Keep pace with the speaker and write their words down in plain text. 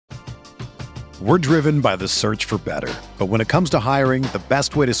We're driven by the search for better. But when it comes to hiring, the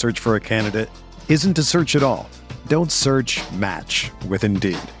best way to search for a candidate isn't to search at all. Don't search, match with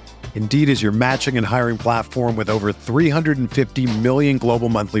Indeed. Indeed is your matching and hiring platform with over 350 million global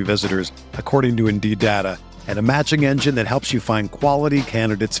monthly visitors, according to Indeed data, and a matching engine that helps you find quality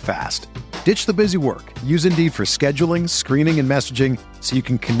candidates fast. Ditch the busy work. Use Indeed for scheduling, screening, and messaging so you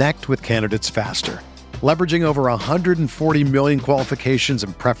can connect with candidates faster. Leveraging over 140 million qualifications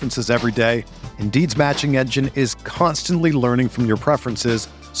and preferences every day, Indeed's matching engine is constantly learning from your preferences,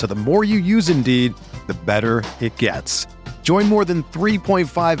 so the more you use Indeed, the better it gets. Join more than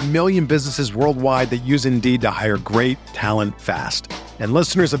 3.5 million businesses worldwide that use Indeed to hire great talent fast. And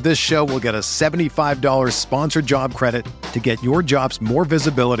listeners of this show will get a $75 sponsored job credit to get your jobs more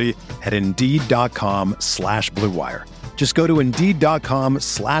visibility at Indeed.com/Blue Wire. Just go to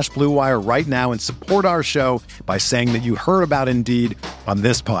Indeed.com/Blue Wire right now and support our show by saying that you heard about Indeed on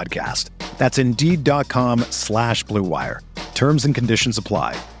this podcast. That's Indeed.com/Blue Wire. Terms and conditions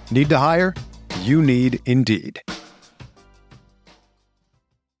apply. Need to hire? You need Indeed.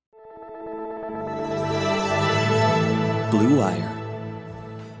 Blue Wire.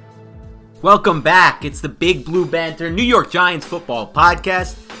 Welcome back. It's the Big Blue Banter New York Giants football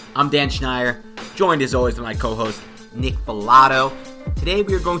podcast. I'm Dan Schneier, joined as always by my co-host Nick Filato. Today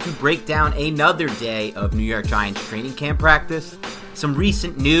we are going to break down another day of New York Giants training camp practice, some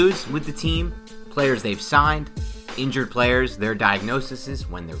recent news with the team, players they've signed, injured players, their diagnoses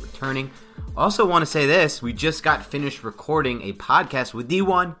when they're returning. Also want to say this, we just got finished recording a podcast with the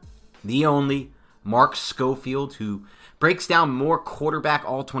one, the only, Mark Schofield, who breaks down more quarterback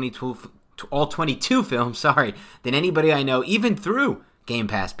all 22 films, than anybody I know, even through Game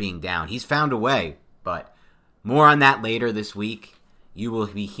Pass being down. He's found a way, but more on that later this week. You will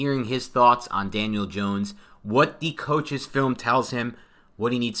be hearing his thoughts on Daniel Jones, what the coach's film tells him,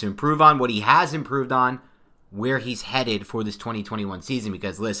 what he needs to improve on, what he has improved on, where he's headed for this 2021 season.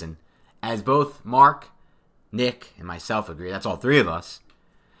 Because listen, as both Mark, Nick, and myself agree, that's all three of us,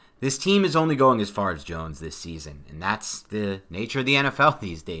 this team is only going as far as Jones this season, and that's the nature of the NFL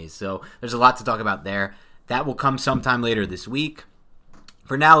these days. So there's a lot to talk about there. That will come sometime later this week.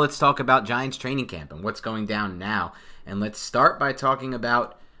 For now, let's talk about Giants training camp and what's going down now. And let's start by talking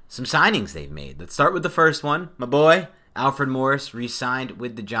about some signings they've made. Let's start with the first one. My boy, Alfred Morris, re-signed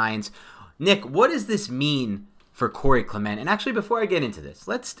with the Giants. Nick, what does this mean for Corey Clement? And actually, before I get into this,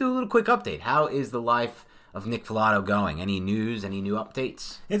 let's do a little quick update. How is the life of Nick Filato going? Any news, any new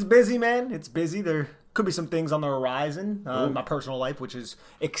updates? It's busy, man. It's busy. There could be some things on the horizon in my personal life, which is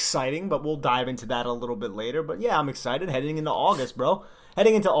exciting, but we'll dive into that a little bit later. But yeah, I'm excited heading into August, bro.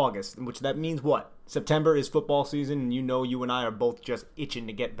 Heading into August, which that means what? September is football season, and you and I are both just itching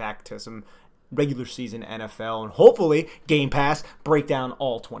to get back to some regular season NFL, and hopefully Game Pass break down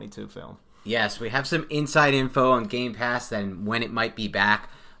all 22 film. Yes, we have some inside info on Game Pass and when it might be back.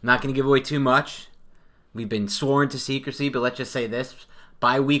 I'm not going to give away too much. We've been sworn to secrecy, but let's just say this.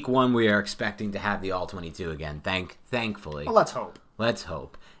 By week one, we are expecting to have the All-22 again, thankfully. Well, let's hope. Let's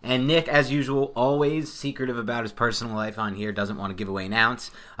hope. And Nick, as usual, always secretive about his personal life on here, doesn't want to give away an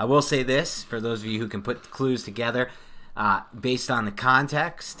ounce. I will say this, for those of you who can put clues together, based on the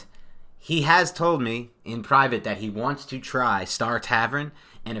context, he has told me in private that he wants to try Star Tavern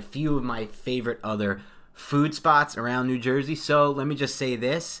and a few of my favorite other food spots around New Jersey. So let me just say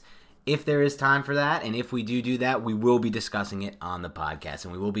this. If there is time for that, and if we do that, we will be discussing it on the podcast,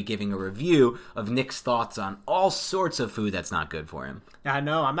 and we will be giving a review of Nick's thoughts on all sorts of food that's not good for him. I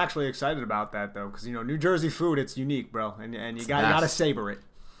know. I'm actually excited about that, though, because, New Jersey food, it's unique, bro, and you got to savor it.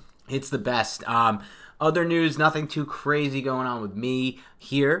 It's the best. Other news, nothing too crazy going on with me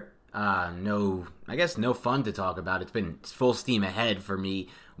here. No fun to talk about. It's been full steam ahead for me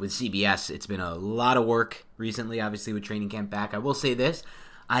with CBS. It's been a lot of work recently, obviously, with training camp back. I will say this.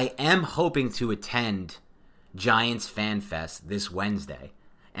 I am hoping to attend Giants Fan Fest this Wednesday,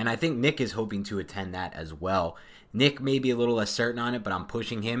 and I think Nick is hoping to attend that as well. Nick may be a little less certain on it, but I'm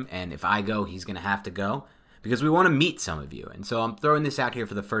pushing him, and if I go, he's going to have to go because we want to meet some of you. And so I'm throwing this out here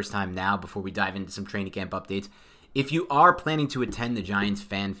for the first time now before we dive into some training camp updates. If you are planning to attend the Giants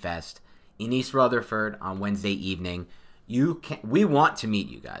Fan Fest in East Rutherford on Wednesday evening, we want to meet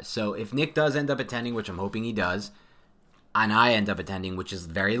you guys. So if Nick does end up attending, which I'm hoping he does, and I end up attending, which is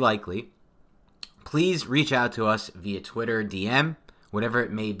very likely, please reach out to us via Twitter, DM, whatever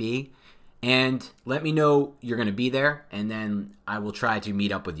it may be, and let me know you're going to be there, and then I will try to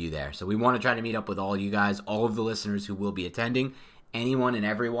meet up with you there. So we want to try to meet up with all you guys, all of the listeners who will be attending, anyone and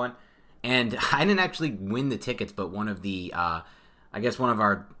everyone. And I didn't actually win the tickets, but one of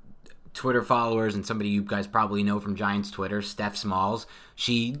our Twitter followers and somebody you guys probably know from Giants Twitter, Steph Smalls.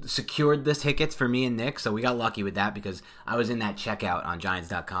 She secured the tickets for me and Nick, so we got lucky with that because I was in that checkout on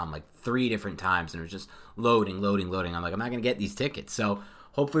Giants.com like 3 different times, and it was just loading. I'm like, I'm not going to get these tickets. So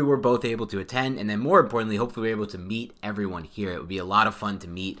hopefully we're both able to attend, and then more importantly, hopefully we're able to meet everyone here. It would be a lot of fun to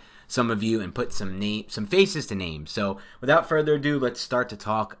meet some of you and put some faces to names. So without further ado, let's start to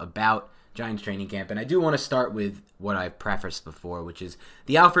talk about Giants training camp. And I do want to start with what I prefaced before, which is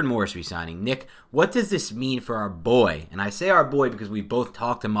the Alfred Morris re-signing. Nick, what does this mean for our boy? And I say our boy because we both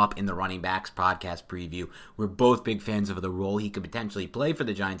talked him up in the Running Backs podcast preview. We're both big fans of the role he could potentially play for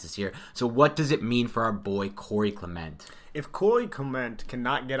the Giants this year. So what does it mean for our boy, Corey Clement? If Corey Clement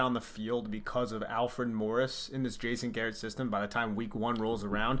cannot get on the field because of Alfred Morris in this Jason Garrett system by the time week 1 rolls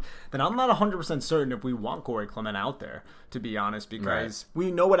around, then I'm not 100% certain if we want Corey Clement out there, to be honest, because we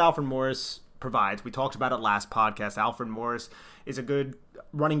know what Alfred Morris provides. We talked about it last podcast. Alfred Morris is a good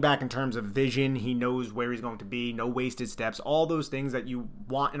running back in terms of vision. He knows where he's going to be, no wasted steps, all those things that you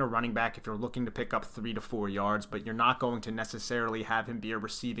want in a running back if you're looking to pick up 3 to 4 yards, but you're not going to necessarily have him be a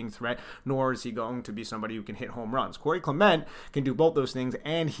receiving threat, nor is he going to be somebody who can hit home runs. Corey Clement can do both those things,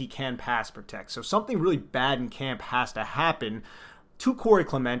 and he can pass protect. So something really bad in camp has to happen to Corey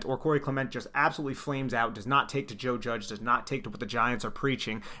Clement, or Corey Clement just absolutely flames out, does not take to Joe Judge, does not take to what the Giants are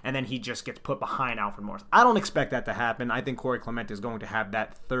preaching, and then he just gets put behind Alfred Morris. I don't expect that to happen. I think Corey Clement is going to have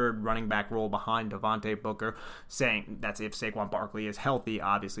that third running back role behind Devontae Booker, saying that's if Saquon Barkley is healthy,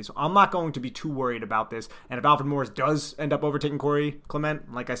 obviously. So I'm not going to be too worried about this. And if Alfred Morris does end up overtaking Corey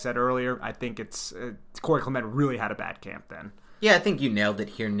Clement, like I said earlier, I think it's Corey Clement really had a bad camp then. Yeah, I think you nailed it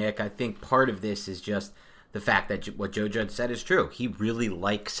here, Nick. I think part of this is just the fact that what Joe Judge said is true. He really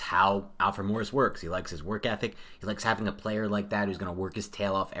likes how Alfred Morris works. He likes his work ethic. He likes having a player like that who's going to work his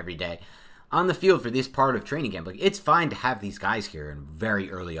tail off every day on the field for this part of training camp. Like, it's fine to have these guys here in very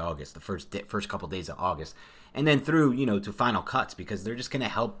early August, the first couple days of August, and then through, to final cuts, because they're just going to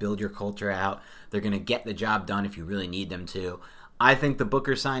help build your culture out. They're going to get the job done if you really need them to. I think the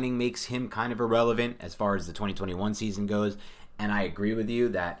Booker signing makes him kind of irrelevant as far as the 2021 season goes, and I agree with you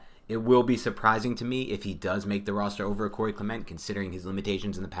that it will be surprising to me if he does make the roster over Corey Clement, considering his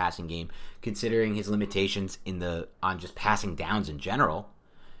limitations in the passing game, considering his limitations on just passing downs in general.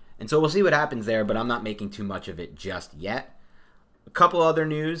 And so we'll see what happens there, but I'm not making too much of it just yet. A couple other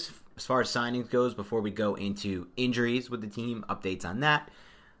news as far as signings goes before we go into injuries with the team, updates on that.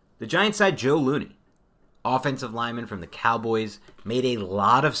 The Giants side, Joe Looney, offensive lineman from the Cowboys, made a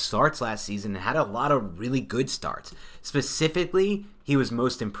lot of starts last season and had a lot of really good starts. Specifically, he was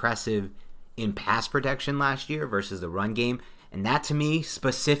most impressive in pass protection last year versus the run game. And that, to me,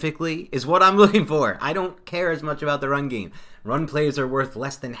 specifically, is what I'm looking for. I don't care as much about the run game. Run plays are worth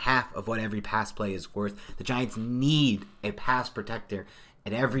less than half of what every pass play is worth. The Giants need a pass protector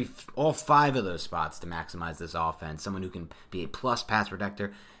at all 5 of those spots to maximize this offense. Someone who can be a plus pass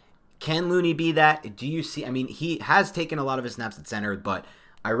protector. Can Looney be that? Do you see? I mean, he has taken a lot of his snaps at center, but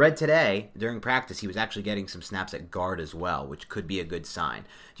I read today during practice he was actually getting some snaps at guard as well, which could be a good sign.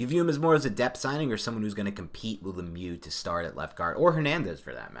 Do you view him as more as a depth signing or someone who's going to compete with Lemieux to start at left guard, or Hernandez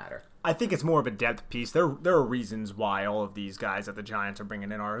for that matter? I think it's more of a depth piece. There are reasons why all of these guys that the Giants are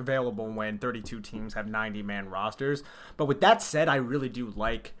bringing in are available when 32 teams have 90-man rosters. But with that said, I really do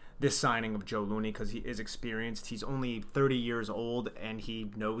like this signing of Joe Looney because he is experienced. He's only 30 years old, and he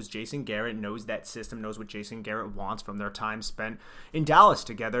knows Jason Garrett, knows that system, knows what Jason Garrett wants from their time spent in Dallas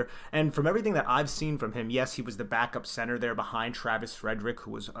together. And from everything that I've seen from him, yes, he was the backup center there behind Travis Frederick, who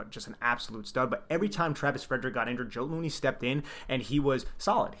was just an absolute stud. But every time Travis Frederick got injured, Joe Looney stepped in, and he was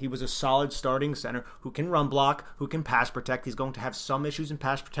solid. He was a solid starting center who can run block, who can pass protect. He's going to have some issues in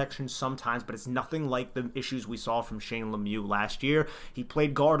pass protection sometimes, but it's nothing like the issues we saw from Shane Lemieux last year. He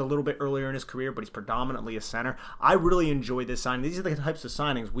played guard a little bit earlier in his career, but he's predominantly a center. I really enjoy this signing. These are the types of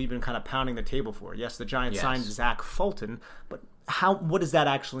signings we've been kind of pounding the table for. Yes, the Giants signed Zach Fulton, but what does that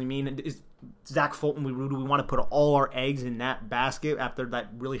actually mean? Is Zach Fulton, do we want to put all our eggs in that basket after that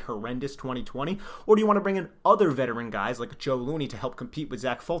really horrendous 2020? Or do you want to bring in other veteran guys like Joe Looney to help compete with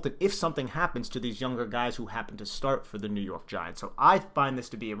Zach Fulton if something happens to these younger guys who happen to start for the New York Giants? So I find this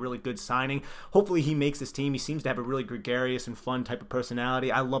to be a really good signing. Hopefully he makes this team. He seems to have a really gregarious and fun type of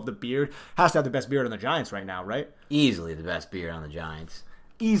personality. I love the beard. Has to have the best beard on the Giants right now, right? Easily the best beard on the Giants.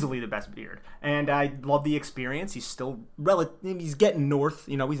 Easily the best beard. And I love the experience. He's still he's getting north.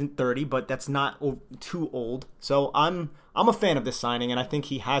 He's in 30, but that's not too old. So I'm a fan of this signing, and I think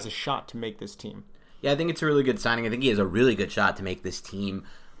he has a shot to make this team. Yeah, I think it's a really good signing. I think he has a really good shot to make this team.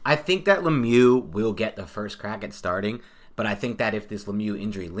 I think that Lemieux will get the first crack at starting, but I think that if this Lemieux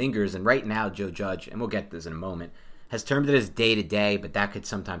injury lingers, and right now Joe Judge, and we'll get this in a moment, has termed it as day-to-day, but that could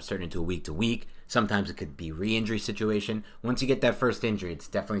sometimes turn into a week-to-week. Sometimes it could be re-injury situation. Once you get that first injury, it's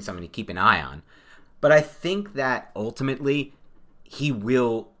definitely something to keep an eye on. But I think that ultimately he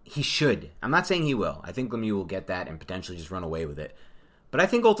should. I'm not saying he will. I think Lemieux will get that and potentially just run away with it. But I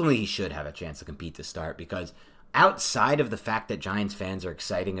think ultimately he should have a chance to compete to start, because outside of the fact that Giants fans are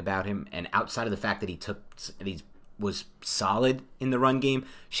exciting about him, and outside of the fact that he was solid in the run game,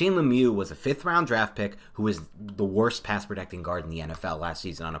 Shane Lemieux was a 5th-round draft pick who was the worst pass-protecting guard in the NFL last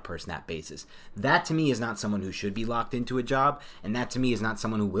season on a per-snap basis. That, to me, is not someone who should be locked into a job, and that, to me, is not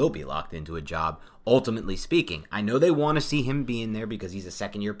someone who will be locked into a job, ultimately speaking. I know they want to see him be in there because he's a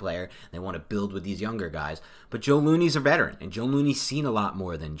second-year player, and they want to build with these younger guys, but Joe Looney's a veteran, and Joe Looney's seen a lot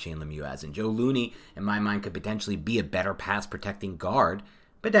more than Shane Lemieux has, and Joe Looney, in my mind, could potentially be a better pass-protecting guard,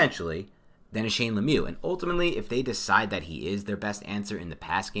 potentially, than a Shane Lemieux. And ultimately, if they decide that he is their best answer in the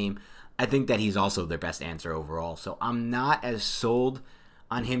pass game, I think that he's also their best answer overall. So I'm not as sold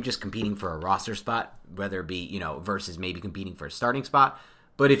on him just competing for a roster spot, whether it be, versus maybe competing for a starting spot.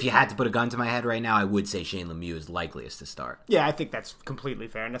 But if you had to put a gun to my head right now, I would say Shane Lemieux is likeliest to start. Yeah, I think that's completely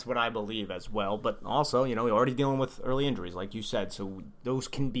fair, and that's what I believe as well. But also, we're already dealing with early injuries, like you said, so those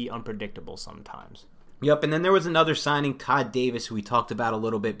can be unpredictable sometimes. Yep, and then there was another signing, Todd Davis, who we talked about a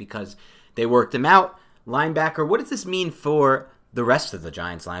little bit because they worked him out. Linebacker, what does this mean for the rest of the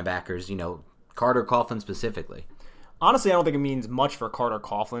Giants linebackers, Carter Coughlin specifically? Honestly, I don't think it means much for Carter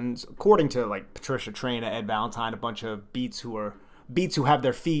Coughlin. According to Patricia Traina, Ed Valentine, a bunch of beats who have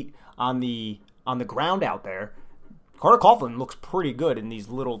their feet on the ground out there, Carter Coughlin looks pretty good in these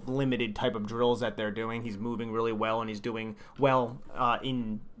little limited type of drills that they're doing. He's moving really well, and he's doing well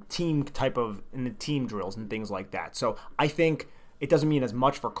in the team drills and things like that. So I think it doesn't mean as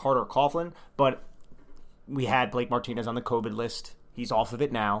much for Carter Coughlin, but we had Blake Martinez on the COVID list. He's off of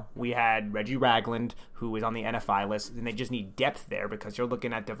it now. We had Reggie Ragland, who is on the NFI list, and they just need depth there because you're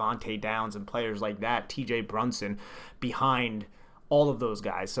looking at Devontae Downs and players like that, TJ Brunson, behind all of those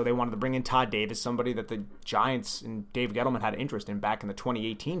guys. So they wanted to bring in Todd Davis, somebody that the Giants and Dave Gettleman had interest in back in the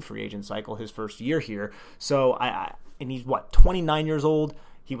 2018 free agent cycle, his first year here. So and he's 29 years old.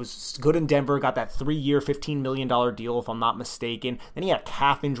 He was good in Denver, got that 3-year, $15 million deal, if I'm not mistaken. Then he had a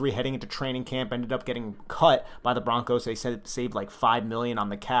calf injury heading into training camp, ended up getting cut by the Broncos. They said it saved $5 million on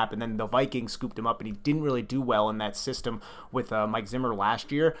the cap, and then the Vikings scooped him up, and he didn't really do well in that system with Mike Zimmer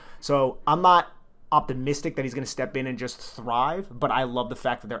last year. So I'm not optimistic that he's going to step in and just thrive, but I love the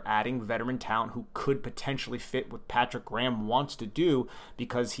fact that they're adding veteran talent who could potentially fit what Patrick Graham wants to do,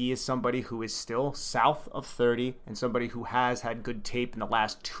 because he is somebody who is still south of 30 and somebody who has had good tape in the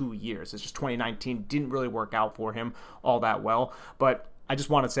last 2 years. It's just 2019 didn't really work out for him all that well, but I just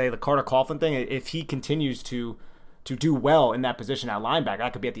want to say the Carter Coughlin thing, if he continues to do well in that position at linebacker,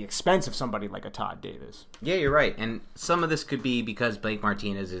 that could be at the expense of somebody like a Todd Davis. Yeah, you're right. And some of this could be because Blake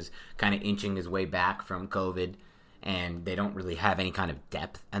Martinez is kind of inching his way back from COVID, and they don't really have any kind of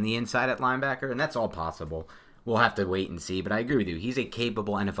depth on the inside at linebacker, and that's all possible. We'll have to wait and see, but I agree with you. He's a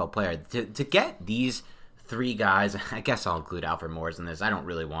capable NFL player. To get these 3 guys, I guess I'll include Alfred Morris in this. I don't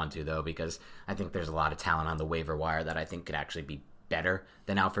really want to, though, because I think there's a lot of talent on the waiver wire that I think could actually be better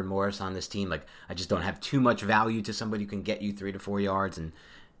than Alfred Morris on this team. I just don't have too much value to somebody who can get you 3 to 4 yards and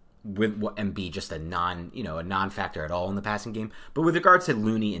be just a non-factor at all in the passing game. But with regards to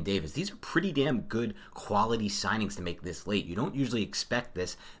Looney and Davis, these are pretty damn good quality signings to make this late. You don't usually expect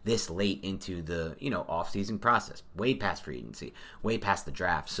this late into the off-season process, way past free agency, way past the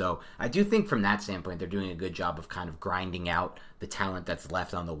draft. So I do think from that standpoint they're doing a good job of kind of grinding out the talent that's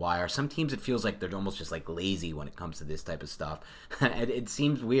left on the wire. Some teams, it feels like they're almost just lazy when it comes to this type of stuff. It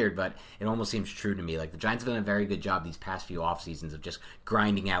seems weird, but it almost seems true to me. The Giants have done a very good job these past few off seasons of just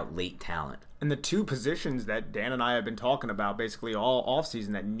grinding out late talent. And the 2 positions that Dan and I have been talking about basically all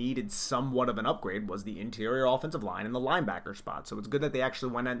offseason that needed somewhat of an upgrade was the interior offensive line and the linebacker spot. So it's good that they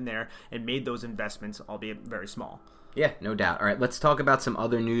actually went in there and made those investments, albeit very small. Yeah, no doubt. All right, let's talk about some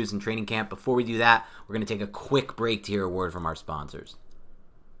other news in training camp. Before we do that, we're going to take a quick break to hear a word from our sponsors.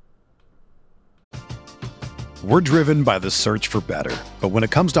 We're driven by the search for better. But when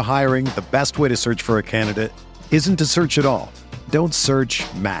it comes to hiring, the best way to search for a candidate isn't to search at all. Don't search,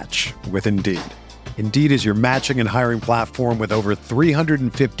 match with Indeed. Indeed is your matching and hiring platform with over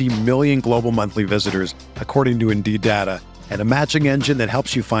 350 million global monthly visitors, according to Indeed data, and a matching engine that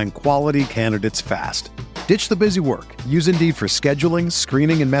helps you find quality candidates fast. Ditch the busy work. Use Indeed for scheduling,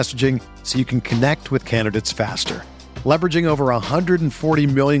 screening, and messaging so you can connect with candidates faster. Leveraging over 140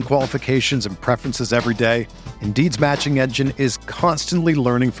 million qualifications and preferences every day, Indeed's matching engine is constantly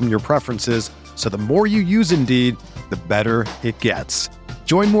learning from your preferences, so the more you use Indeed, the better it gets.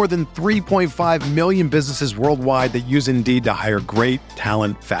 Join more than 3.5 million businesses worldwide that use Indeed to hire great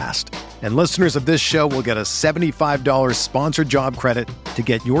talent fast. And listeners of this show will get a $75 sponsored job credit to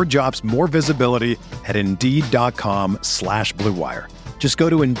get your jobs more visibility at Indeed.com/Blue Wire. Just go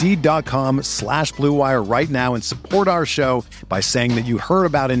to Indeed.com/Blue Wire right now and support our show by saying that you heard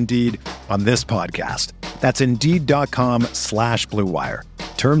about Indeed on this podcast. That's Indeed.com/Blue Wire.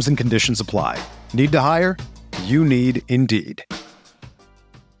 Terms and conditions apply. Need to hire? You need Indeed.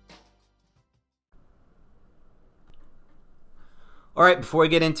 All right, before we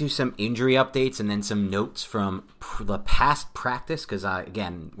get into some injury updates and then some notes from the past practice, because,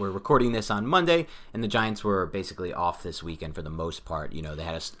 again, we're recording this on Monday, and the Giants were basically off this weekend for the most part. You know, they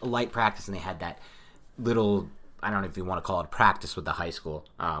had a light practice, and they had that little, I don't know if you want to call it practice with the high school,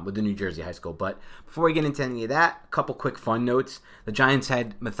 with the New Jersey high school. But before we get into any of that, a couple quick fun notes. The Giants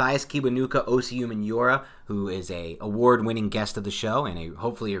had Matthias Kiwanuka Osi-Umenyiora, who is a award-winning guest of the show and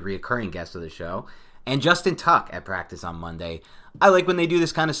hopefully a reoccurring guest of the show, and Justin Tuck at practice on Monday. I like when they do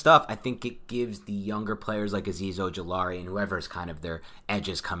this kind of stuff. I think it gives the younger players like Azeez Ojulari and whoever is kind of their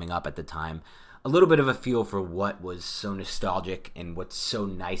edges coming up at the time a little bit of a feel for what was so nostalgic and what's so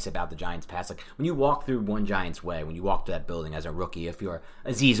nice about the Giants past. Like when you walk through One Giants Way, when you walk to that building as a rookie, if you're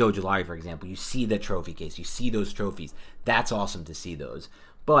Azeez Ojulari, for example, you see the trophy case, you see those trophies. That's awesome to see those.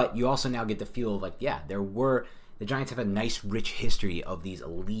 But you also now get the feel of like, yeah, the Giants have a nice, rich history of these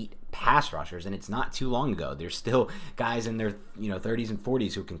elite pass rushers, and it's not too long ago. There's still guys in their 30s and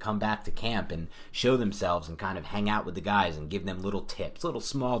 40s who can come back to camp and show themselves and kind of hang out with the guys and give them little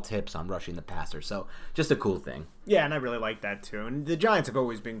small tips on rushing the passer. So just a cool thing. Yeah, and I really like that too. And the Giants have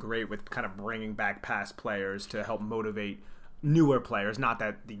always been great with kind of bringing back past players to help motivate newer players. Not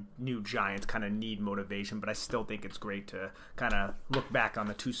that the new Giants kind of need motivation, but I still think it's great to kind of look back on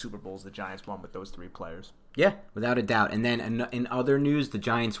the 2 Super Bowls the Giants won with those 3 players. Yeah, without a doubt. And then in other news, the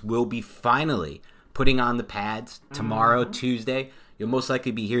Giants will be finally putting on the pads tomorrow, Tuesday. You'll most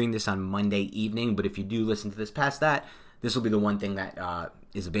likely be hearing this on Monday evening, but if you do listen to this past that, this will be the one thing that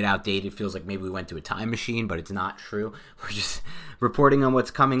is a bit outdated. It feels like maybe we went to a time machine, but it's not true. We're just reporting on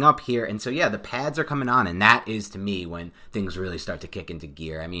what's coming up here. And so, yeah, the pads are coming on, and that is, to me, when things really start to kick into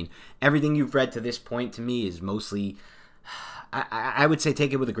gear. I mean, everything you've read to this point, to me, is mostly... I would say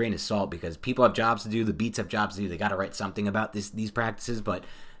take it with a grain of salt because people have jobs to do, the beats have jobs to do, they got to write something about these practices, but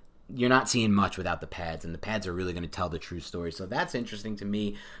you're not seeing much without the pads, and the pads are really going to tell the true story. So that's interesting to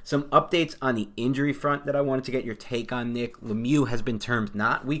me. Some updates on the injury front that I wanted to get your take on, Nick. Lemieux has been termed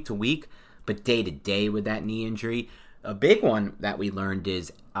not week to week, but day to day with that knee injury. A big one that we learned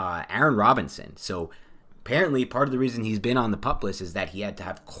is Aaron Robinson. So apparently part of the reason he's been on the PUP list is that he had to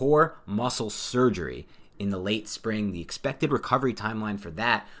have core muscle surgery in the late spring. The expected recovery timeline for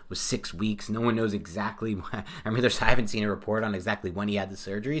that was 6 weeks. No one knows exactly. I haven't seen a report on exactly when he had the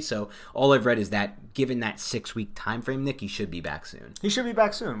surgery. So all I've read is that given that 6 week time frame, Nick, he should be back soon. He should be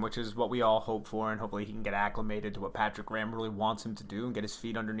back soon, which is what we all hope for, and hopefully he can get acclimated to what Patrick Graham really wants him to do and get his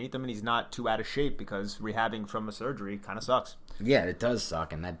feet underneath him, and he's not too out of shape because rehabbing from a surgery kind of sucks. Yeah, it does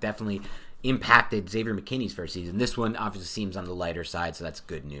suck, and that definitely impacted Xavier McKinney's first season. This one obviously seems on the lighter side, so that's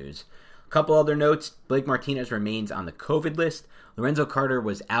good news. Couple other notes. Blake Martinez remains on the COVID list. Lorenzo Carter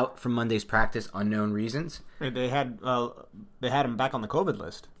was out from Monday's practice, unknown reasons. They had him back on the COVID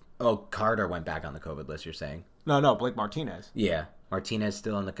list. Oh, Carter went back on the COVID list, you're saying? No, Blake Martinez. Yeah, Martinez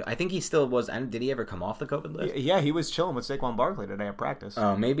still on the... I think he still was... Did he ever come off the COVID list? Yeah, he was chilling with Saquon Barkley today at practice.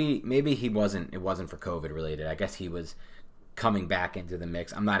 Oh, maybe he wasn't... It wasn't for COVID related. I guess he was coming back into the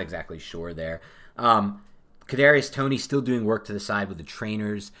mix. I'm not exactly sure there. Kadarius Toney still doing work to the side with the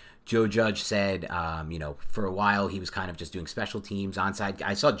trainers. Joe Judge said, for a while he was kind of just doing special teams, onside.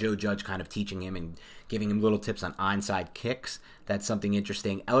 I saw Joe Judge kind of teaching him and giving him little tips on onside kicks. That's something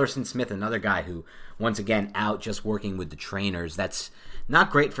interesting. Ellerson Smith, another guy who, once again, out just working with the trainers. That's not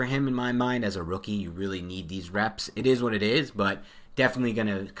great for him in my mind as a rookie. You really need these reps. It is what it is, but definitely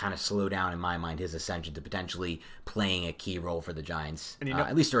going to kind of slow down, in my mind, his ascension to potentially playing a key role for the Giants,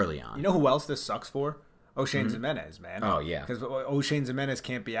 at least early on. You know who else this sucks for? Oshane Ximines, man. Oh, yeah. Because Oshane Ximines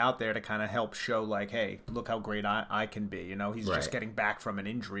can't be out there to kind of help show, like, hey, look how great I can be. He's just getting back from an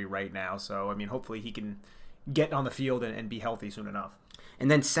injury right now. So, hopefully he can get on the field and be healthy soon enough.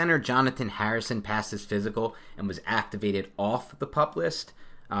 And then center Jonathan Harrison passed his physical and was activated off the PUP list.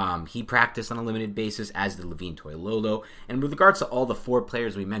 He practiced on a limited basis, as did Levine Toilolo. And with regards to all the 4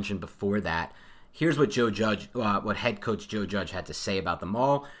 players we mentioned before that, here's what what head coach Joe Judge had to say about them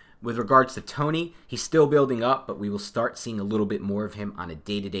all. With regards to Toney, he's still building up, but we will start seeing a little bit more of him on a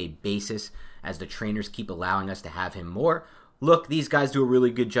day-to-day basis as the trainers keep allowing us to have him more. Look, these guys do a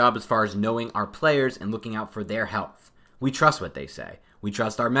really good job as far as knowing our players and looking out for their health. We trust what they say. We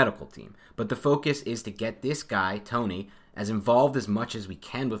trust our medical team. But the focus is to get this guy, Tony, as involved as much as we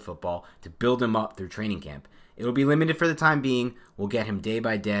can with football to build him up through training camp. It'll be limited for the time being. We'll get him day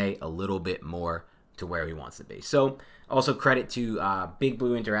by day a little bit more to where he wants to be. So also credit to Big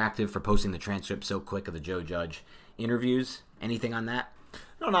Blue Interactive for posting the transcript so quick of the Joe Judge interviews. Anything on that?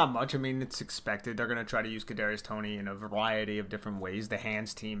 No, not much. I mean, it's expected. They're going to try to use Kadarius Toney in a variety of different ways. The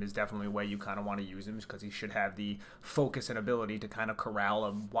hands team is definitely a way you kind of want to use him because he should have the focus and ability to kind of corral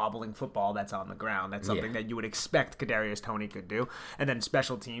a wobbling football that's on the ground. That's something that you would expect Kadarius Toney could do. And then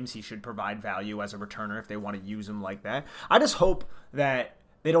special teams, he should provide value as a returner if they want to use him like that. I just hope that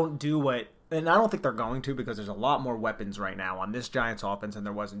they don't do what... And I don't think they're going to because there's a lot more weapons right now on this Giants offense than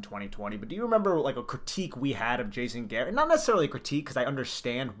there was in 2020. But do you remember like a critique we had of Jason Garrett? Not necessarily a critique because I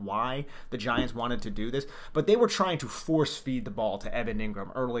understand why the Giants wanted to do this. But they were trying to force feed the ball to Evan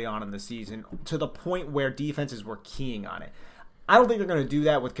Ingram early on in the season to the point where defenses were keying on it. I don't think they're going to do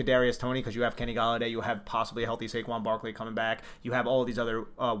that with Kadarius Toney because you have Kenny Golladay, you have possibly a healthy Saquon Barkley coming back, you have all of these other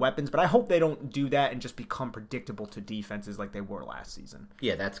weapons, but I hope they don't do that and just become predictable to defenses like they were last season.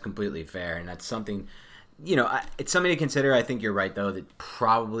 Yeah, that's completely fair, and that's something, it's something to consider. I think you're right, though, that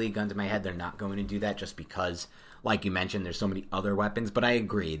probably, gun to my head, they're not going to do that just because, like you mentioned, there's so many other weapons, but I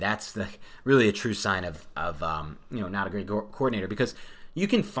agree. That's really a true sign of not a great coordinator because you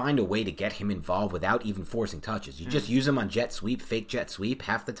can find a way to get him involved without even forcing touches. You just use him on jet sweep, fake jet sweep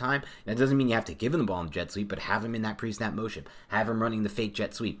half the time. That doesn't mean you have to give him the ball on jet sweep, but have him in that pre-snap motion. Have him running the fake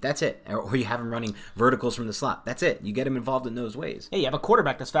jet sweep. That's it. Or you have him running verticals from the slot. That's it. You get him involved in those ways. Yeah, you have a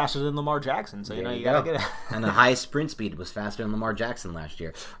quarterback that's faster than Lamar Jackson, so you got to get it. And the highest sprint speed was faster than Lamar Jackson last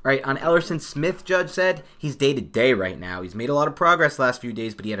year. All right, on Ellerson Smith, Judge said, he's day-to-day right now. He's made a lot of progress last few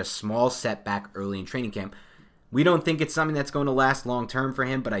days, but he had a small setback early in training camp. We don't think it's something that's going to last long-term for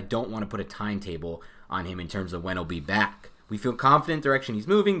him, but I don't want to put a timetable on him in terms of when he'll be back. We feel confident direction he's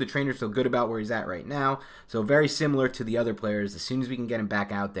moving. The trainers feel good about where he's at right now. So very similar to the other players. As soon as we can get him back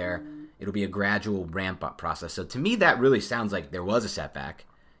out there, it'll be a gradual ramp-up process. So to me, that really sounds like there was a setback.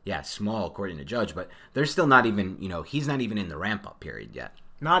 Yeah, small according to Judge, but there's still not even, he's not even in the ramp-up period yet.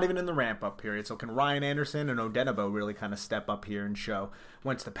 Not even in the ramp-up period. So can Ryan Anderson and Odenigbo really kind of step up here and show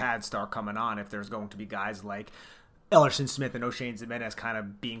once the pads start coming on if there's going to be guys like Ellerson Smith and O'Shane Zimenez kind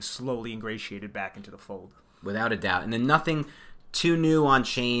of being slowly ingratiated back into the fold? Without a doubt. And then nothing too new on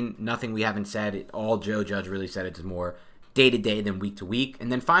Shane, nothing we haven't said. All Joe Judge really said it's more day-to-day than week-to-week.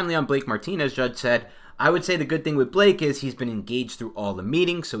 And then finally on Blake Martinez, Judge said, I would say the good thing with Blake is he's been engaged through all the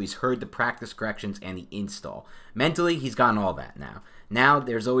meetings, so he's heard the practice corrections and the install. Mentally, he's gotten all that now. Now,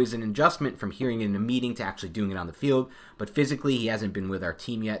 there's always an adjustment from hearing it in a meeting to actually doing it on the field, but physically, he hasn't been with our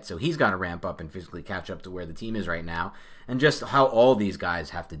team yet, so he's got to ramp up and physically catch up to where the team is right now, and just how all these guys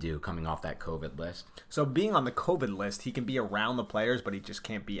have to do coming off that COVID list. So being on the COVID list, he can be around the players, but he just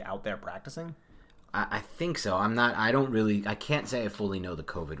can't be out there practicing? I think so. I can't say I fully know the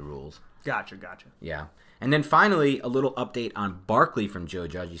COVID rules. Gotcha. Yeah. And then finally, a little update on Barkley from Joe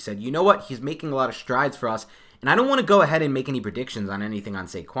Judge. He said, you know what? He's making a lot of strides for us. And I don't want to go ahead and make any predictions on anything on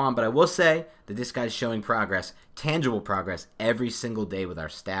Saquon, but I will say that this guy's showing progress, tangible progress, every single day with our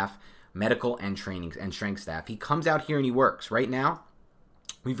staff, medical and training and strength staff. He comes out here and he works. Right now,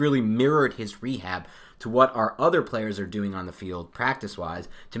 we've really mirrored his rehab to what our other players are doing on the field practice-wise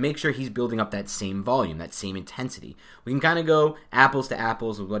to make sure he's building up that same volume, that same intensity. We can kind of go apples to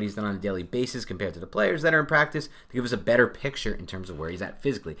apples with what he's done on a daily basis compared to the players that are in practice to give us a better picture in terms of where he's at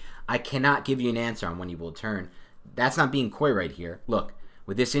physically. I cannot give you an answer on when he will turn. That's not being coy right here. Look,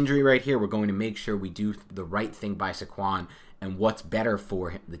 with this injury right here, we're going to make sure we do the right thing by Saquon and what's better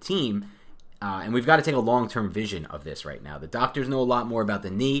for the team. And we've got to take a long-term vision of this right now. The doctors know a lot more about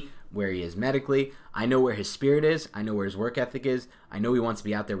the knee, where he is medically. I know where his spirit is. I know where his work ethic is. I know he wants to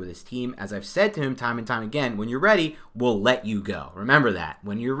be out there with his team. As I've said to him time and time again, when you're ready, we'll let you go. Remember that.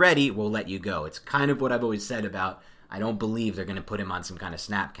 When you're ready, we'll let you go. It's kind of what I've always said about I don't believe they're going to put him on some kind of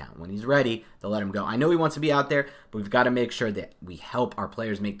snap count. When he's ready, they'll let him go. I know he wants to be out there, but we've got to make sure that we help our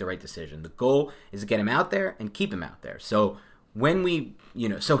players make the right decision. The goal is to get him out there and keep him out there. So when we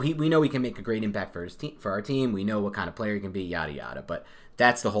know he can make a great impact for his team, for our team. We know what kind of player he can be, yada yada. But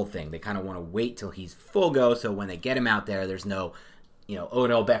that's the whole thing. They kind of want to wait till he's full go, so when they get him out there, there's no,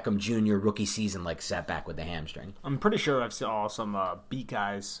 Odell Beckham Jr. rookie season like setback with the hamstring. I'm pretty sure I've saw some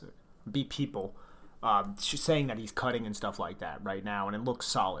beat people saying that he's cutting and stuff like that right now, and it looks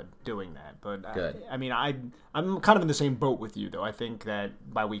solid doing that. But good. I'm kind of in the same boat with you, though. I think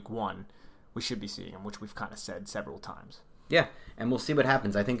that by week 1, we should be seeing him, which we've kind of said several times. Yeah, and we'll see what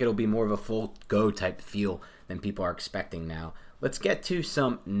happens. I think it'll be more of a full go type feel than people are expecting now. Let's get to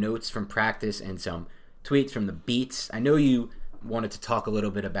some notes from practice and some tweets from the beats. I know you wanted to talk a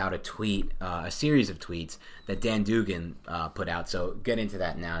little bit about a series of tweets that Dan Dugan put out. So get into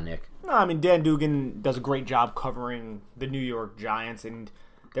that now, Nick. No, I mean, Dan Dugan does a great job covering the New York Giants, and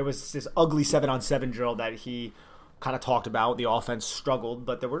there was this ugly 7-on-7 drill that he kind of talked about. The offense struggled,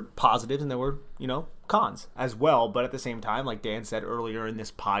 but there were positives and there were, cons as well. But at the same time, like Dan said earlier in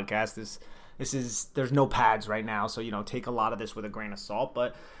this podcast, there's no pads right now, so take a lot of this with a grain of salt.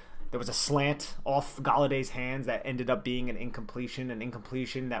 But there was a slant off Galladay's hands that ended up being an incompletion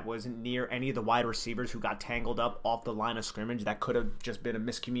that wasn't near any of the wide receivers who got tangled up off the line of scrimmage. That could have just been a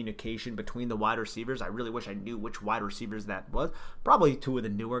miscommunication between the wide receivers. I really wish I knew which wide receivers that was. Probably two of the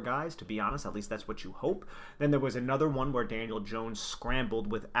newer guys, to be honest. At least that's what you hope. Then there was another one where Daniel Jones scrambled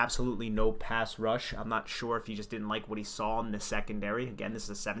with absolutely no pass rush. I'm not sure if he just didn't like what he saw in the secondary. Again, this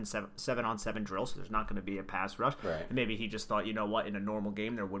is a 7-on-7 drill, so there's not going to be a pass rush. Right. And maybe he just thought, in a normal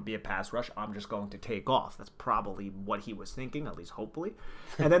game there would be a pass rush. I'm just going to take off. That's probably what he was thinking, at least hopefully.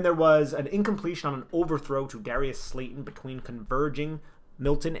 And then there was an incompletion on an overthrow to Darius Slayton between converging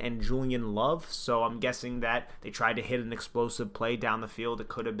Milton and Julian Love. So I'm guessing that they tried to hit an explosive play down the field. It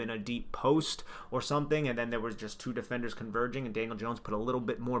could have been a deep post or something, and then there was just two defenders converging, and Daniel Jones put a little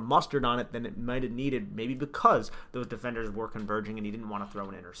bit more mustard on it than it might have needed, maybe because those defenders were converging and he didn't want to throw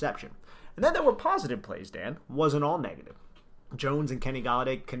an interception. And then there were positive plays, Dan. Wasn't all negative. Jones and Kenny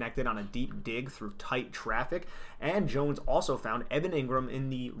Golladay connected on a deep dig through tight traffic, and Jones also found Evan Ingram in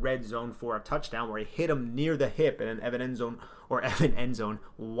the red zone for a touchdown where he hit him near the hip in an Evan end zone.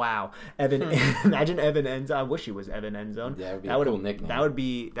 Wow, imagine Evan end zone. I wish he was Evan end zone. Yeah, that would be a cool nickname. That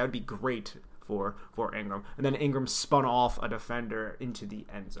would be great for Ingram. And then Ingram spun off a defender into the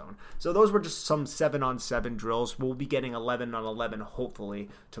end zone. So those were just some 7-on-7 drills. We'll be getting 11-on-11 hopefully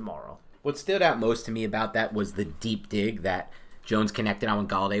tomorrow. What stood out most to me about that was the deep dig that Jones connected on with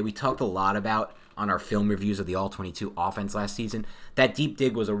Golladay. We talked a lot about on our film reviews of the All-22 offense last season. That deep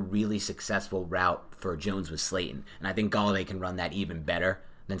dig was a really successful route for Jones with Slayton, and I think Golladay can run that even better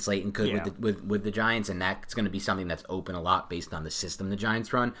than Slayton could with the Giants, and that's going to be something that's open a lot based on the system the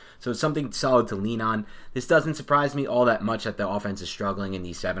Giants run. So it's something solid to lean on. This doesn't surprise me all that much that the offense is struggling in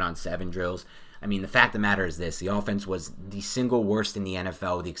these 7-on-7 drills. I mean, the fact of the matter is this. The offense was the single worst in the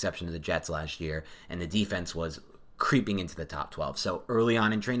NFL with the exception of the Jets last year, and the defense was creeping into the top 12. So early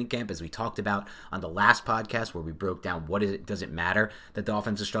on in training camp, as we talked about on the last podcast where we broke down does it matter that the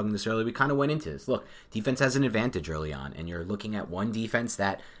offense is struggling this early, we kind of went into this. Look, defense has an advantage early on, and you're looking at one defense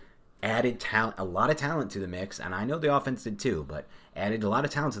that added a lot of talent to the mix, and I know the offense did too, but added a lot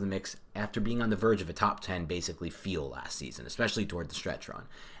of talent to the mix after being on the verge of a top 10 basically feel last season, especially toward the stretch run,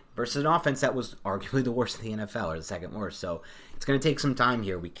 versus an offense that was arguably the worst in the NFL, or the second worst. So it's going to take some time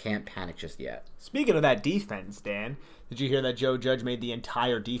here. We can't panic just yet. Speaking of that defense, Dan, did you hear that Joe Judge made the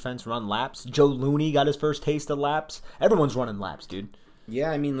entire defense run laps? Joe Looney got his first taste of laps. Everyone's running laps, dude. Yeah,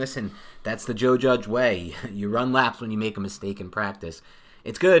 I mean, listen, that's the Joe Judge way. You run laps when you make a mistake in practice.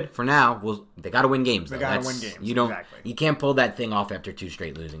 It's good for now. They got to win games. They got to win games. You can't pull that thing off after 2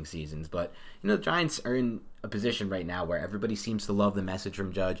 straight losing seasons. But the Giants are in a position right now where everybody seems to love the message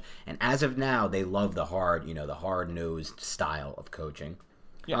from Judge, and as of now, they love the hard-nosed style of coaching.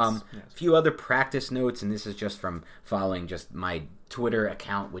 Yes. A few other practice notes, and this is just from following just my Twitter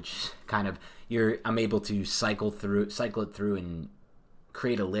account, which kind of I'm able to cycle it through and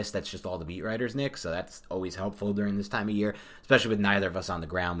create a list that's just all the beat writers, Nick, so that's always helpful during this time of year, especially with neither of us on the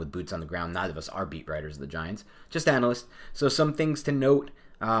ground, with boots on the ground. Neither of us are beat writers of the Giants, just analysts. So some things to note.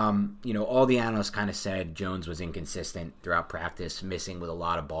 All the analysts kind of said Jones was inconsistent throughout practice, missing with a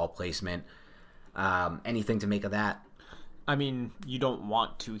lot of ball placement. Anything to make of that? I mean, you don't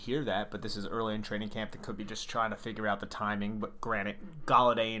want to hear that, but this is early in training camp. They could be just trying to figure out the timing. But granted,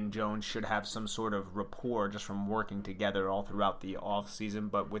 Golladay and Jones should have some sort of rapport just from working together all throughout the offseason.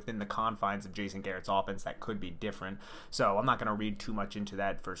 But within the confines of Jason Garrett's offense, that could be different. So I'm not going to read too much into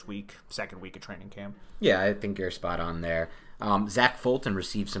that second week of training camp. Yeah, I think you're spot on there. Zach Fulton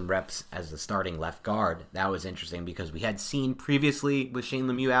received some reps as the starting left guard. That was interesting because we had seen previously with Shane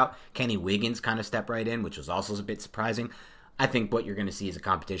Lemieux out, Kenny Wiggins kind of step right in, which was also a bit surprising. I think what you're going to see is a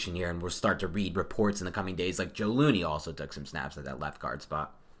competition here, and we'll start to read reports in the coming days like Joe Looney also took some snaps at that left guard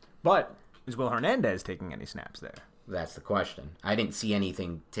spot. But is Will Hernandez taking any snaps there? That's the question. I didn't see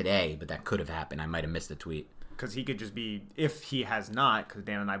anything today, but that could have happened. I might have missed the tweet. Because he could just be, if he has not, because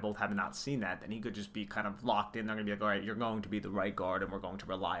Dan and I both have not seen that, then he could just be kind of locked in. They're going to be like, all right, you're going to be the right guard, and we're going to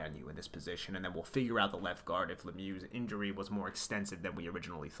rely on you in this position, and then we'll figure out the left guard if Lemieux's injury was more extensive than we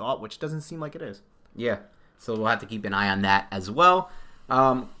originally thought, which doesn't seem like it is. Yeah, so we'll have to keep an eye on that as well.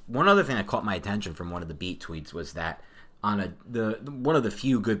 One other thing that caught my attention from one of the beat tweets was that one of the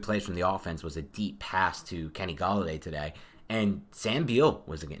few good plays from the offense was a deep pass to Kenny Golladay today. And Sam Beal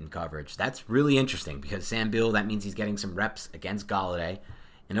was getting coverage. That's really interesting because Sam Beal, that means he's getting some reps against Golladay.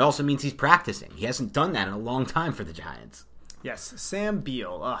 And it also means he's practicing. He hasn't done that in a long time for the Giants. Yes, Sam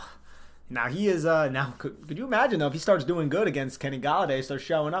Beal. Ugh. Now he is. Now could you imagine though if he starts doing good against Kenny Golladay, starts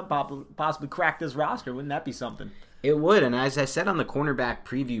showing up, possibly crack this roster? Wouldn't that be something? It would. And as I said on the cornerback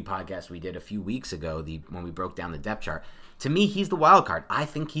preview podcast we did a few weeks ago, when we broke down the depth chart, to me he's the wild card. I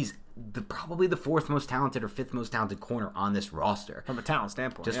think he's probably the fourth most talented or fifth most talented corner on this roster. From a talent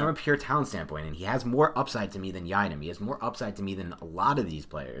standpoint. Just from a pure talent standpoint. And he has more upside to me than Yiadom. He has more upside to me than a lot of these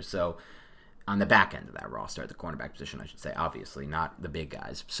players. So, on the back end of that roster, at the cornerback position, I should say, obviously, not the big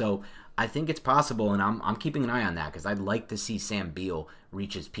guys. So, I think it's possible, and I'm keeping an eye on that because I'd like to see Sam Beal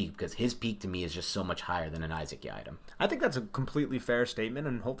reach his peak because his peak to me is just so much higher than an Isaac Yiadom. I think that's a completely fair statement,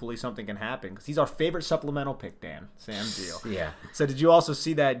 and hopefully something can happen because he's our favorite supplemental pick, Dan. Sam Beal. Yeah. So did you also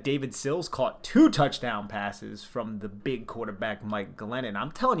see that David Sills caught 2 touchdown passes from the big quarterback Mike Glennon?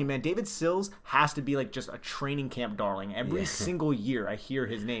 I'm telling you, man, David Sills has to be like just a training camp darling. Every single year I hear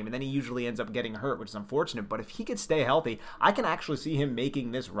his name, and then he usually ends up getting hurt, which is unfortunate. But if he could stay healthy, I can actually see him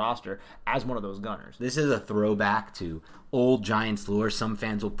making this roster as one of those gunners. This is a throwback to old Giants lore. Some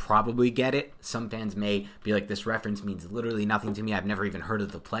fans will probably get it. Some fans may be like, this reference means literally nothing to me. I've never even heard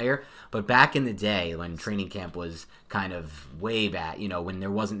of the player. But back in the day when training camp was kind of way back, when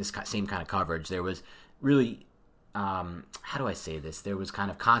there wasn't this same kind of coverage, there was really, how do I say this? There was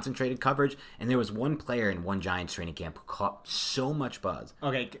kind of concentrated coverage, and there was one player in one Giants training camp who caught so much buzz.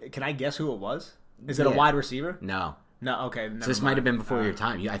 Okay, can I guess who it was? Is it a wide receiver? No. No, okay. So this might have been before your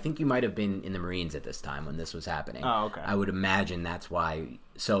time. I think you might have been in the Marines at this time when this was happening. Oh, okay. I would imagine that's why.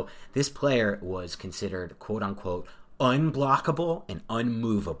 So this player was considered, quote unquote, unblockable and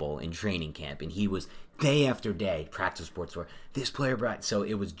unmovable in training camp, and he was day after day practice reports were this player brought. So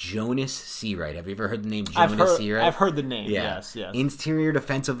it was Jonas Seawright. Have you ever heard the name Jonas Seawright? I've heard the name. Yeah. Yes. Interior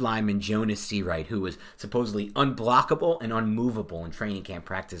defensive lineman Jonas Seawright, who was supposedly unblockable and unmovable in training camp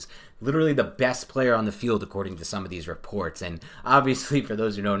practice. Literally the best player on the field according to some of these reports. And obviously, for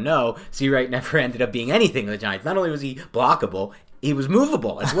those who don't know, Seawright never ended up being anything with the Giants. Not only was he blockable, he was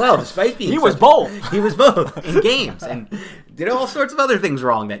movable as well, despite being He was both in games and did all sorts of other things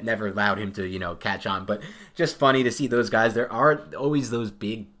wrong that never allowed him to, catch on. But just funny to see those guys. There are always those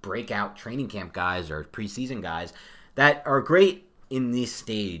big breakout training camp guys or preseason guys that are great in this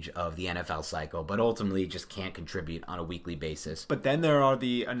stage of the NFL cycle, but ultimately just can't contribute on a weekly basis. But then there are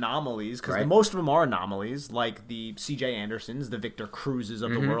the anomalies, because most of them are anomalies, like the C.J. Andersons, the Victor Cruzes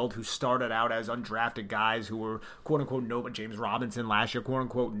of the world, who started out as undrafted guys who were quote-unquote nobody. James Robinson last year,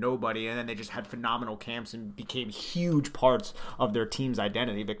 quote-unquote nobody, and then they just had phenomenal camps and became huge parts of their team's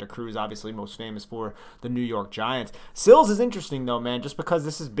identity. Victor Cruz, obviously most famous for the New York Giants. Sills is interesting, though, man, just because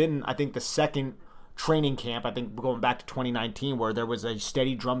this has been, I think, the second training camp, I think going back to 2019, where there was a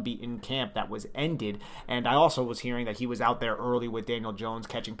steady drumbeat in camp that was ended. And I also was hearing that he was out there early with Daniel Jones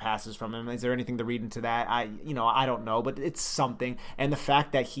catching passes from him. Is there anything to read into that? I don't know, but it's something. And the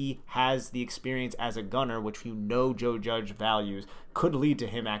fact that he has the experience as a gunner, which Joe Judge values, could lead to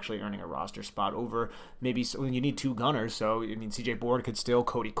him actually earning a roster spot over maybe you need 2 gunners. So, CJ Board could still,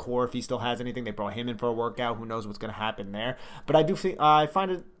 Cody Core, if he still has anything, they brought him in for a workout. Who knows what's going to happen there? But I do think, I find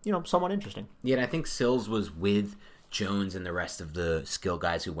it, somewhat interesting. Yeah, and I think Sills was with Jones and the rest of the skill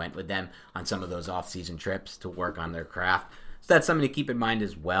guys who went with them on some of those off-season trips to work on their craft. So that's something to keep in mind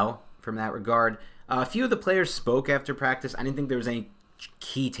as well from that regard. A few of the players spoke after practice. I didn't think there was any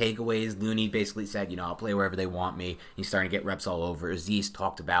key takeaways. Looney basically said, I'll play wherever they want me. He's starting to get reps all over. Azeez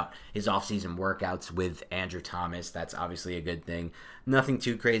talked about his offseason workouts with Andrew Thomas. That's obviously a good thing. Nothing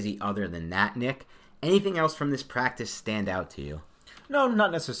too crazy other than that, Nick. Anything else from this practice stand out to you? No,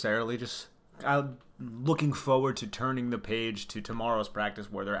 not necessarily. Just I'm looking forward to turning the page to tomorrow's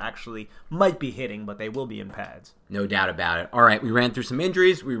practice where they're actually might be hitting, but they will be in pads. No doubt about it. All right, we ran through some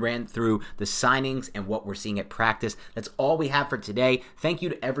injuries. We ran through the signings and what we're seeing at practice. That's all we have for today. Thank you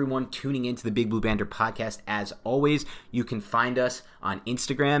to everyone tuning into the Big Blue Banter podcast. As always, you can find us on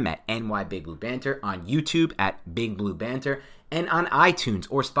Instagram at NYBigBlueBanter, on YouTube at Big Blue Banter, and on iTunes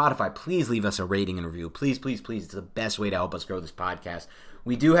or Spotify. Please leave us a rating and review. Please, please, please. It's the best way to help us grow this podcast.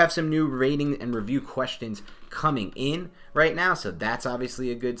 We do have some new rating and review questions coming in right now, so that's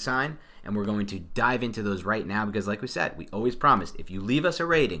obviously a good sign. And we're going to dive into those right now because, like we said, we always promised if you leave us a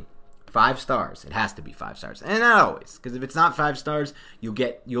rating, 5 stars, it has to be 5 stars. And not always, because if it's not 5 stars, you'll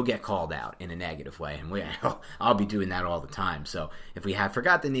get called out in a negative way. And I'll be doing that all the time. So if we have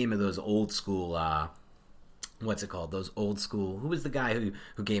forgot the name of those old school what's it called? Those old school. Who was the guy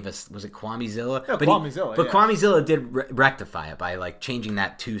who gave us? Was it Kwame Zilla? Yeah, Kwame Zilla. But Kwame Zilla did rectify it by like changing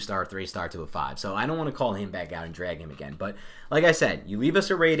that 2-star, 3-star to a 5. So I don't want to call him back out and drag him again. But like I said, you leave us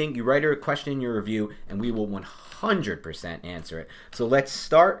a rating, you write a question in your review, and we will 100% answer it. So let's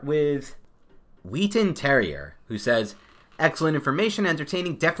start with Wheaton Terrier, who says, excellent information,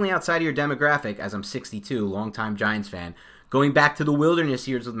 entertaining, definitely outside of your demographic, as I'm 62, longtime Giants fan. Going back to the wilderness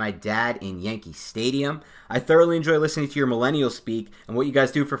years with my dad in Yankee Stadium. I thoroughly enjoy listening to your millennials speak and what you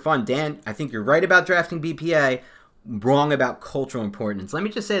guys do for fun. Dan, I think you're right about drafting BPA, wrong about cultural importance. Let me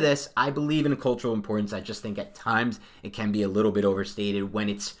just say this. I believe in cultural importance. I just think at times it can be a little bit overstated when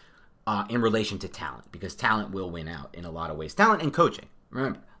it's in relation to talent, because talent will win out in a lot of ways. Talent and coaching.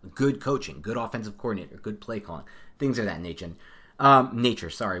 Remember, good coaching, good offensive coordinator, good play calling, things of that nature.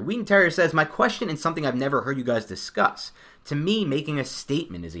 Wheaton Terrier says, my question is something I've never heard you guys discuss. To me, making a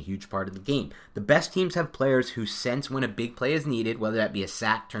statement is a huge part of the game. The best teams have players who sense when a big play is needed, whether that be a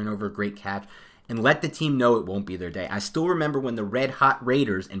sack, turnover, great catch, and let the team know it won't be their day. I still remember when the Red Hot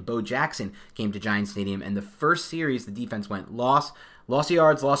Raiders and Bo Jackson came to Giants Stadium, and the first series the defense went lost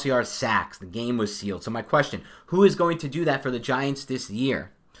yards, sacks. The game was sealed. So my question, who is going to do that for the Giants this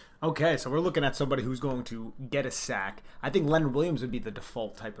year? Okay, so we're looking at somebody who's going to get a sack. I think Leonard Williams would be the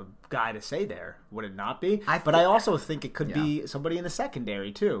default type of guy to say there. Would it not be? But I also think it could be somebody in the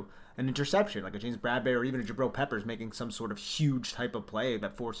secondary, too. An interception, like a James Bradbury or even a Jabril Peppers making some sort of huge type of play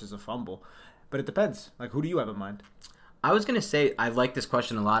that forces a fumble. But it depends. Like, who do you have in mind? I was going to say I like this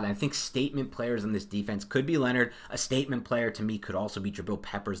question a lot, and I think statement players in this defense could be Leonard. A statement player to me could also be Jabril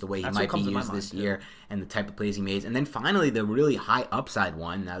Peppers, the way he might be used this year and the type of plays he made. And then finally, the really high upside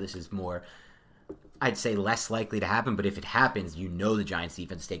one. Now, this is more, I'd say, less likely to happen, but if it happens, you know the Giants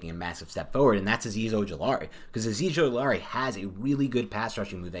defense is taking a massive step forward, and that's Azeez Ojulari, because Azeez Ojulari has a really good pass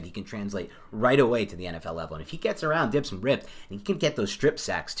rushing move that he can translate right away to the NFL level, and if he gets around, dips and rips, and he can get those strip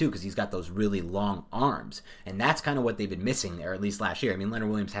sacks too, because he's got those really long arms, and that's kind of what they've been missing there, at least last year. I mean, Leonard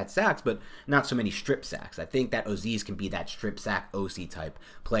Williams had sacks, but not so many strip sacks. I think that Azeez can be that strip sack OC type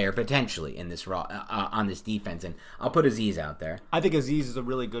player potentially in this on this defense, and I'll put Azeez out there. I think Azeez is a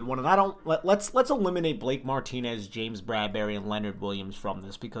really good one, and let's eliminate Blake Martinez, James Bradbury, and Leonard Williams from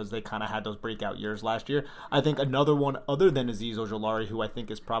this because they kind of had those breakout years last year. I think another one other than Azeez Ojulari, who I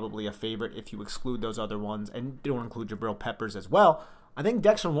think is probably a favorite if you exclude those other ones and don't include Jabril Peppers as well, I think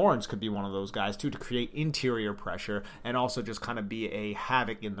Dexter Lawrence could be one of those guys, too, to create interior pressure and also just kind of be a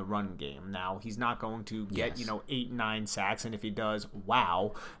havoc in the run game. Now, he's not going to get, 8-9 sacks, and if he does,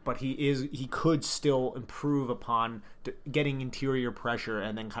 wow. But he could still improve upon getting interior pressure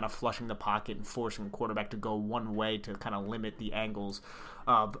and then kind of flushing the pocket and forcing the quarterback to go one way to kind of limit the angles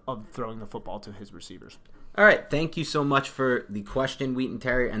of throwing the football to his receivers. All right, thank you so much for the question, Wheaton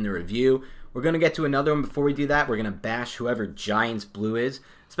Terrier, and the review. We're going to get to another one. Before we do that, we're going to bash whoever Giants Blue is,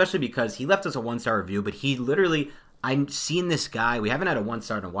 especially because he left us a 1-star review, but he literally, I've seen this guy, we haven't had a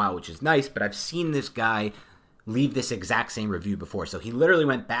 1-star in a while, which is nice, but I've seen this guy leave this exact same review before. So he literally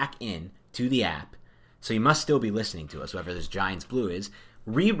went back in to the app, so he must still be listening to us, whoever this Giants Blue is,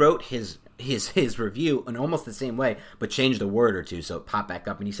 rewrote his review in almost the same way, but changed a word or two, so it popped back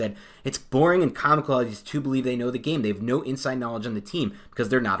up, and he said, it's boring and comical how these two believe they know the game. They have no inside knowledge on the team because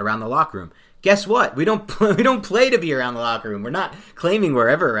they're not around the locker room. Guess what? We don't play to be around the locker room. We're not claiming we're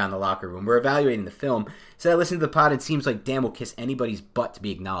ever around the locker room. We're evaluating the film. So I listened to the pod, it seems like Dan will kiss anybody's butt to be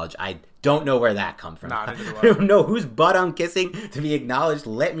acknowledged. I don't know where that comes from. I don't know whose butt I'm kissing to be acknowledged.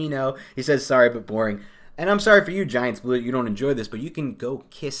 Let me know. He says, sorry, but boring. And I'm sorry for you, Giants Blue, you don't enjoy this, but you can go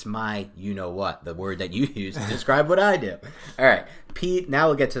kiss my you-know-what, the word that you use to describe what I do. All right, Pete, now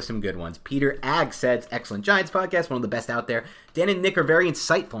we'll get to some good ones. Peter Ag says, excellent Giants podcast, one of the best out there. Dan and Nick are very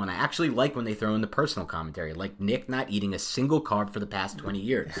insightful, and I actually like when they throw in the personal commentary, like Nick not eating a single carb for the past 20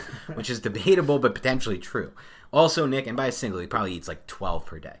 years, which is debatable but potentially true. Also, Nick, and by a single, he probably eats like 12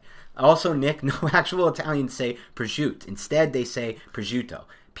 per day. Also, Nick, no actual Italians say prosciutto. Instead, they say prosciutto.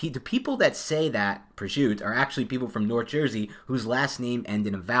 The people that say that prosciutto are actually people from North Jersey whose last name end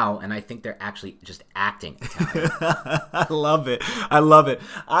in a vowel, and I think they're actually just acting Italian. I love it.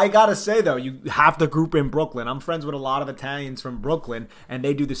 I gotta say, though, you have to group in Brooklyn. I'm friends with a lot of Italians from Brooklyn, and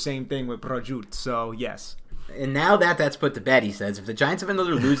they do the same thing with prosciutto, so yes. And now that's put to bed, he says, if the Giants have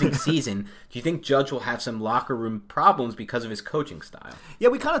another losing season, do you think Judge will have some locker room problems because of his coaching style? Yeah,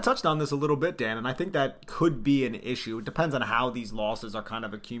 we kind of touched on this a little bit, Dan, and I think that could be an issue. It depends on how these losses are kind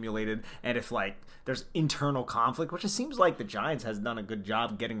of accumulated and if, there's internal conflict, which it seems like the Giants has done a good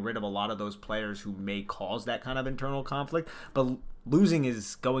job getting rid of a lot of those players who may cause that kind of internal conflict. But losing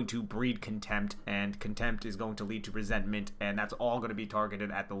is going to breed contempt, and contempt is going to lead to resentment, and that's all going to be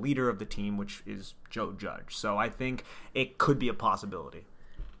targeted at the leader of the team, which is Joe Judge. So I think it could be a possibility.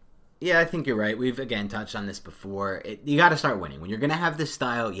 Yeah, I think you're right. We've again touched on this before. You got to start winning. When you're going to have this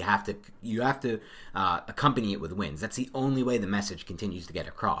style, you have to accompany it with wins. That's the only way the message continues to get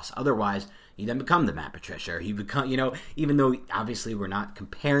across. Otherwise, you then become the Matt Patricia. You become, even though obviously we're not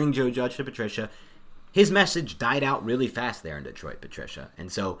comparing Joe Judge to Patricia, his message died out really fast there in Detroit, Patricia. And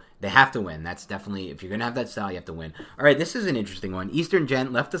so they have to win. That's definitely, if you're going to have that style, you have to win. All right, this is an interesting one. Eastern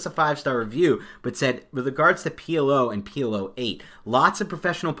Gent left us a 5-star review, but said, with regards to PLO and PLO 8, lots of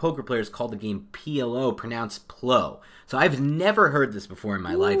professional poker players call the game PLO, pronounced PLO. So I've never heard this before in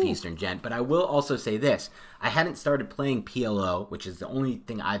my life, Eastern Gent, but I will also say this. I hadn't started playing PLO, which is the only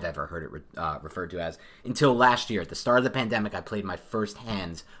thing I've ever heard it referred to as, until last year. At the start of the pandemic, I played my first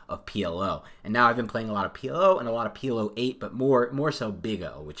hands of PLO. And now I've been playing a lot of PLO and a lot of PLO 8, but more so Big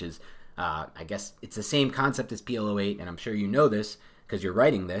O, which is, I guess, it's the same concept as PLO 8, and I'm sure you know this because you're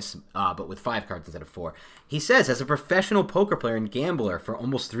writing this, but with 5 cards instead of 4. He says, as a professional poker player and gambler for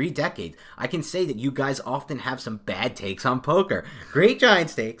almost 3 decades, I can say that you guys often have some bad takes on poker. Great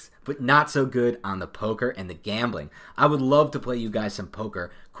Giants takes, but not so good on the poker and the gambling. I would love to play you guys some poker,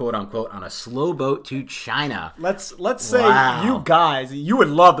 quote unquote, on a slow boat to China. Let's say you guys, you would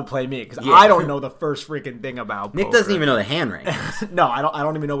love to play me, because I don't know the first freaking thing about Nick poker. doesn't even know the hand rankings. No, I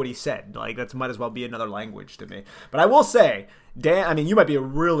don't even know what he said. Like, that might as well be another language to me. But I will say, Dan, I mean, you might be a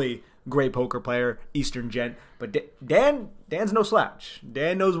really great poker player, Eastern Gent, but Dan's no slouch.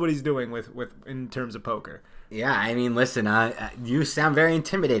 Dan knows what he's doing with in terms of poker. Yeah, I mean, listen, you sound very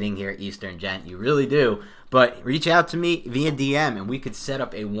intimidating here, Eastern Gent. You really do. But reach out to me via DM, and we could set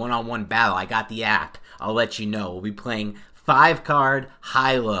up a one-on-one battle. I got the app. I'll let you know. We'll be playing 5-card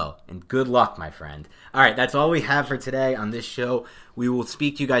high-low. And good luck, my friend. All right, that's all we have for today on this show. We will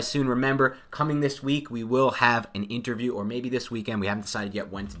speak to you guys soon. Remember, coming this week, we will have an interview, or maybe this weekend, we haven't decided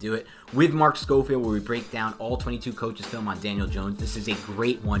yet when to do it, with Mark Schofield, where we break down all 22 coaches' film on Daniel Jones. This is a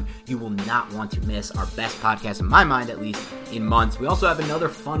great one. You will not want to miss. Our best podcast, in my mind at least, in months. We also have another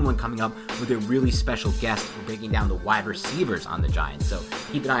fun one coming up with a really special guest. We're breaking down the wide receivers on the Giants, so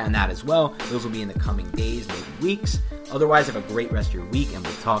keep an eye on that as well. Those will be in the coming days, maybe weeks. Otherwise, have a great rest of your week, and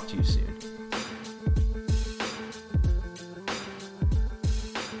we'll talk to you soon.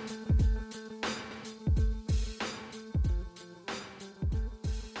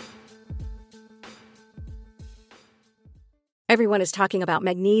 Everyone is talking about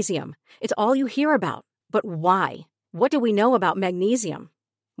magnesium. It's all you hear about. But why? What do we know about magnesium?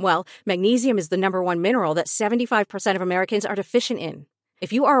 Well, magnesium is the #1 mineral that 75% of Americans are deficient in.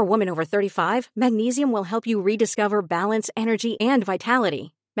 If you are a woman over 35, magnesium will help you rediscover balance, energy, and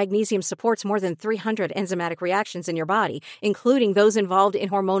vitality. Magnesium supports more than 300 enzymatic reactions in your body, including those involved in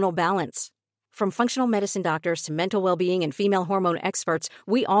hormonal balance. From functional medicine doctors to mental well-being and female hormone experts,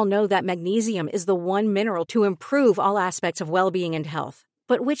 we all know that magnesium is the one mineral to improve all aspects of well-being and health.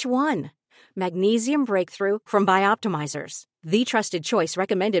 But which one? Magnesium Breakthrough from Bioptimizers, the trusted choice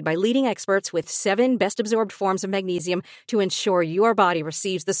recommended by leading experts with 7 best-absorbed forms of magnesium to ensure your body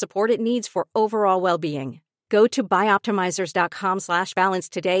receives the support it needs for overall well-being. Go to bioptimizers.com/balance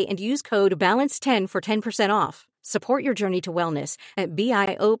today and use code BALANCE10 for 10% off. Support your journey to wellness at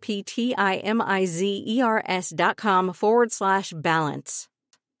bioptimizers.com/balance.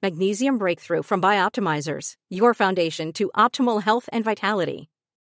 Magnesium Breakthrough from Bioptimizers, your foundation to optimal health and vitality.